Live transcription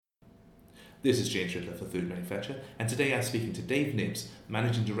This is James Riddler for Food Manufacturer, and today I'm speaking to Dave Nibbs,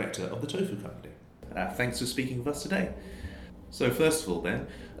 Managing Director of the Tofoo Company. Thanks for speaking with us today. So first of all then,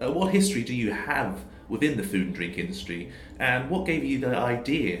 what history do you have within the food and drink industry, and what gave you the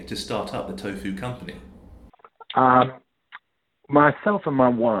idea to start up the Tofoo Company? Myself and my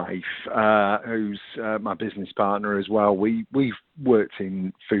wife, who's my business partner as well, we've worked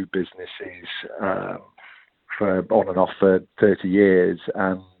in food businesses for on and off for 30 years,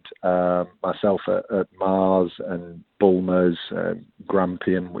 and myself at Mars and Bulmers,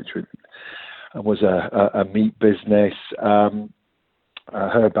 Grampian, which was a meat business.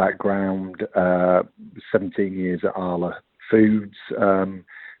 Her background, 17 years at Arla Foods, and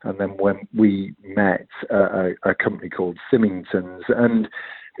then when we met a company called Symington's, and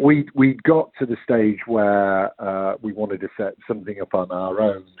we got to the stage where we wanted to set something up on our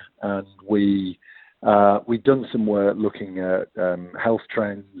own, and we'd done some work looking at health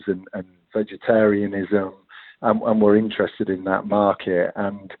trends and vegetarianism, and we're interested in that market.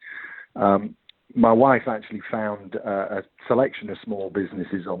 And my wife actually found a selection of small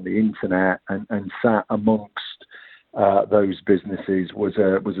businesses on the internet, and sat amongst those businesses was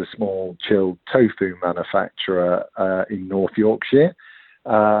a small chilled tofu manufacturer in North Yorkshire,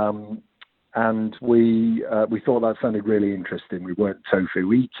 and we thought that sounded really interesting. We weren't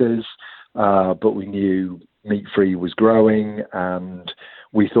tofu eaters, but we knew meat-free was growing, and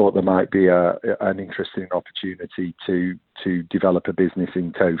we thought there might be an interesting opportunity to develop a business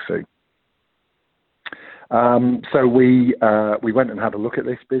in tofu. So we went and had a look at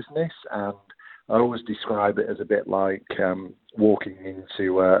this business, and I always describe it as a bit like walking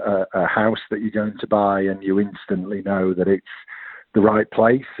into a house that you're going to buy, and you instantly know that it's the right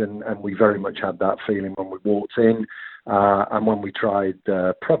place, and we very much had that feeling when we walked in. And when we tried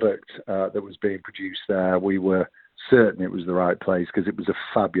the product that was being produced there, we were certain it was the right place because it was a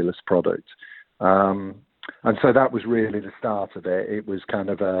fabulous product. And so that was really the start of it. It was kind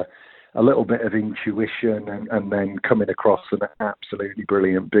of a little bit of intuition, and then coming across an absolutely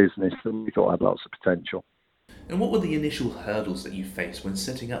brilliant business that we thought had lots of potential. And what were the initial hurdles that you faced when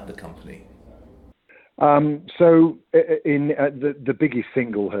setting up the company? So in the biggest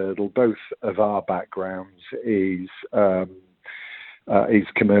single hurdle, both of our backgrounds is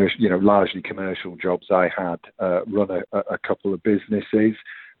commercial, largely commercial jobs. I had run a couple of businesses.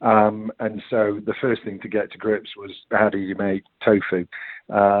 And so the first thing to get to grips was, how do you make tofu?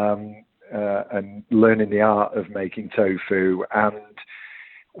 And learning the art of making tofu, and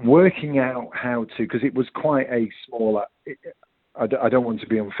working out how to, because it was quite a small, I don't want to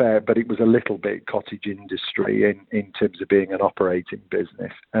be unfair, but it was a little bit cottage industry in terms of being an operating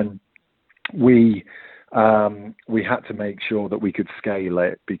business. And we had to make sure that we could scale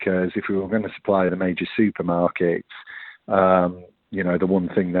it, because if we were going to supply the major supermarkets, the one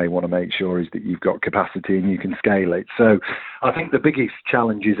thing they want to make sure is that you've got capacity and you can scale it. So I think the biggest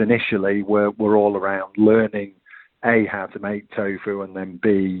challenges initially were all around learning, A, how to make tofu, and then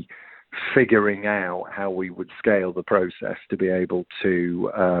B, figuring out how we would scale the process to be able to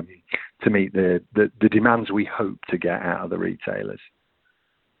meet the demands we hope to get out of the retailers.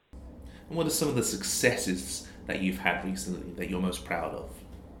 And what are some of the successes that you've had recently that you're most proud of?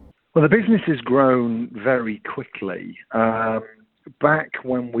 Well, the business has grown very quickly. Back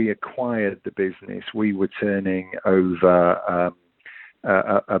when we acquired the business, we were turning over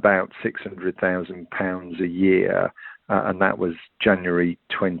about £600,000 a year, and that was January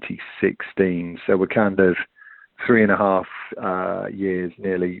 2016. So we're kind of 3.5 years,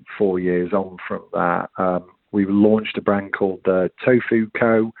 nearly 4 years on from that. We launched a brand called the Tofoo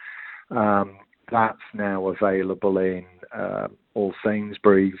Co. That's now available in all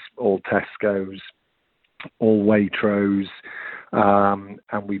Sainsbury's, all Tesco's, all Waitrose.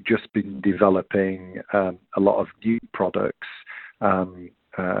 And we've just been developing a lot of new products.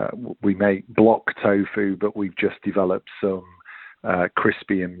 We make block tofu, but we've just developed some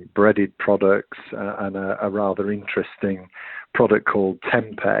crispy and breaded products, and a rather interesting product called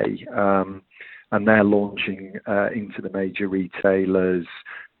tempeh. And they're launching into the major retailers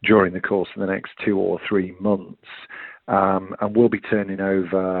during the course of the next 2 or 3 months. And we'll be turning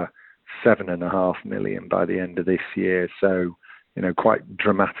over 7.5 million by the end of this year. So, quite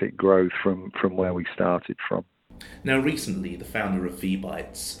dramatic growth from where we started from. Now, recently, the founder of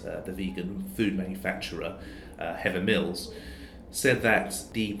V-Bites, the vegan food manufacturer, Heather Mills, said that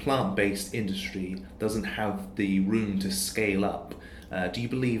the plant-based industry doesn't have the room to scale up. Do you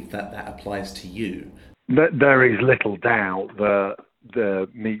believe that applies to you? There is little doubt that the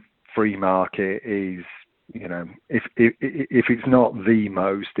meat-free market is, if it's not the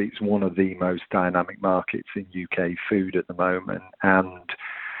most, it's one of the most dynamic markets in UK food at the moment. And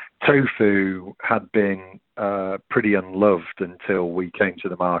tofu had been pretty unloved until we came to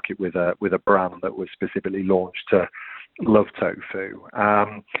the market with a brand that was specifically launched to love tofu.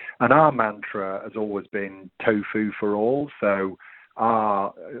 And our mantra has always been tofu for all. So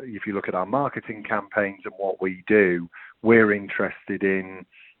if you look at our marketing campaigns and what we do, we're interested in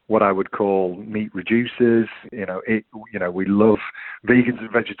what I would call meat reducers. We love vegans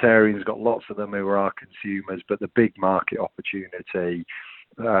and vegetarians, got lots of them who are our consumers, but the big market opportunity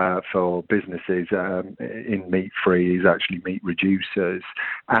for businesses in meat-free is actually meat reducers.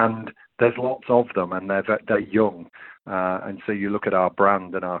 And there's lots of them, and they're young. And so you look at our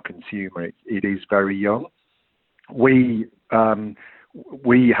brand and our consumer, it is very young. We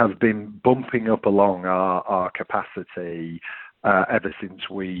have been bumping up along our capacity ever since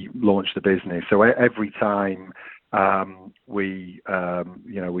we launched the business. So every time we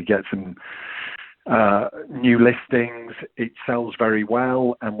get some new listings, it sells very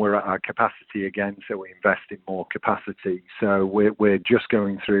well, and we're at our capacity again, so we invest in more capacity. So we're just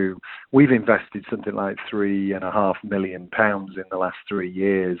going through. We've invested something like £3.5 million in the last 3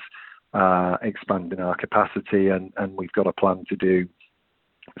 years, expanding our capacity, and we've got a plan to do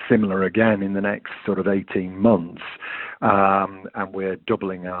similar again in the next sort of 18 months, and we're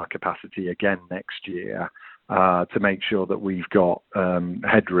doubling our capacity again next year to make sure that we've got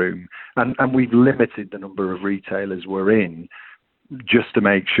headroom, and we've limited the number of retailers we're in just to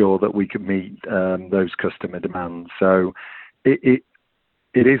make sure that we can meet those customer demands. So it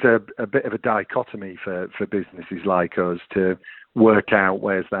is a bit of a dichotomy for businesses like us to work out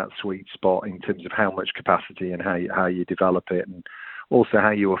where's that sweet spot in terms of how much capacity and how you develop it, and also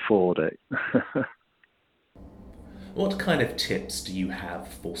how you afford it. What kind of tips do you have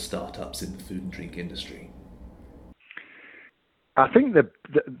for startups in the food and drink industry? I think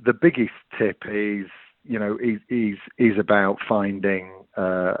the biggest tip is about finding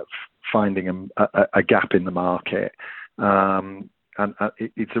a gap in the market, and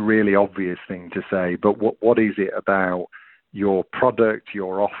it's a really obvious thing to say. But what is it about your product,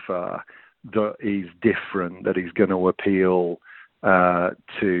 your offer, that is different, that is going to appeal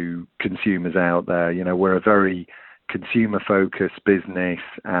to consumers out there? We're a very consumer-focused business,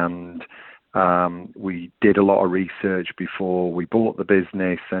 and we did a lot of research before we bought the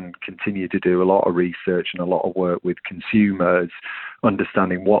business, and continue to do a lot of research and a lot of work with consumers,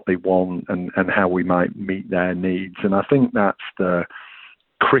 understanding what they want and how we might meet their needs. And I think that's the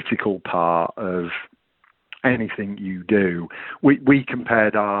critical part of anything you do. We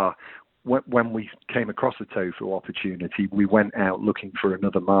compared when we came across the tofu opportunity, we went out looking for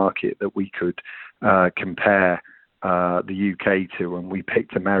another market that we could compare the UK to, and we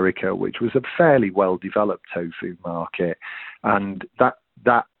picked America, which was a fairly well-developed tofu market, and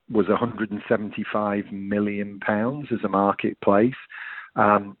that was £175 million as a marketplace.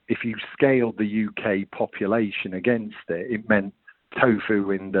 If you scaled the UK population against it meant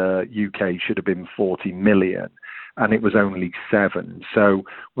tofu in the UK should have been 40 million, and it was only 7. So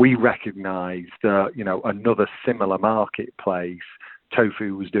we recognised that another similar marketplace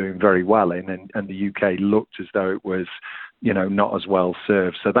tofu was doing very well in, and the UK looked as though it was not as well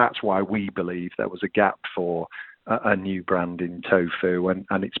served. So that's why we believe there was a gap for a new brand in tofu,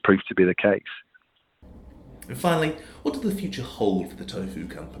 and it's proved to be the case. And finally, what does the future hold for the Tofoo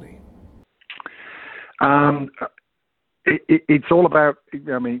Company? It's all about,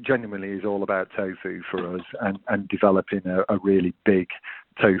 genuinely is all about tofu for us, and developing a really big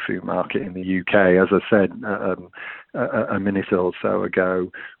tofu market in the UK. As I said a minute or so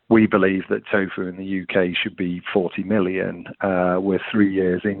ago, we believe that tofu in the UK should be 40 million. We're 3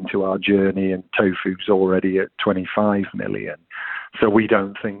 years into our journey, and tofu's already at 25 million. So we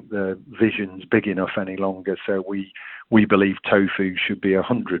don't think the vision's big enough any longer. So we believe tofu should be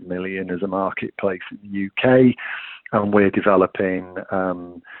 100 million as a marketplace in the UK. And we're developing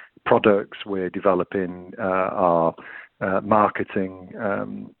products, we're developing our marketing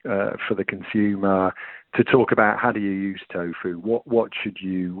for the consumer to talk about how do you use tofu, what should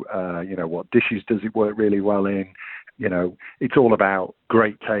you, what dishes does it work really well in. It's all about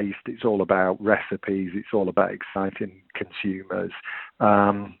great taste, it's all about recipes, it's all about exciting consumers.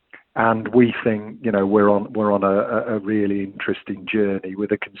 And we think, we're on a really interesting journey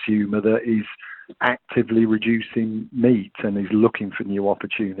with a consumer that is actively reducing meat and is looking for new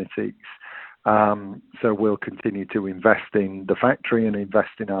opportunities. So we'll continue to invest in the factory and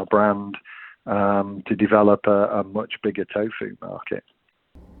invest in our brand to develop a much bigger tofu market.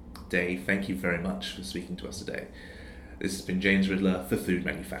 Dave, thank you very much for speaking to us today. This has been James Riddler for Food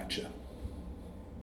Manufacture.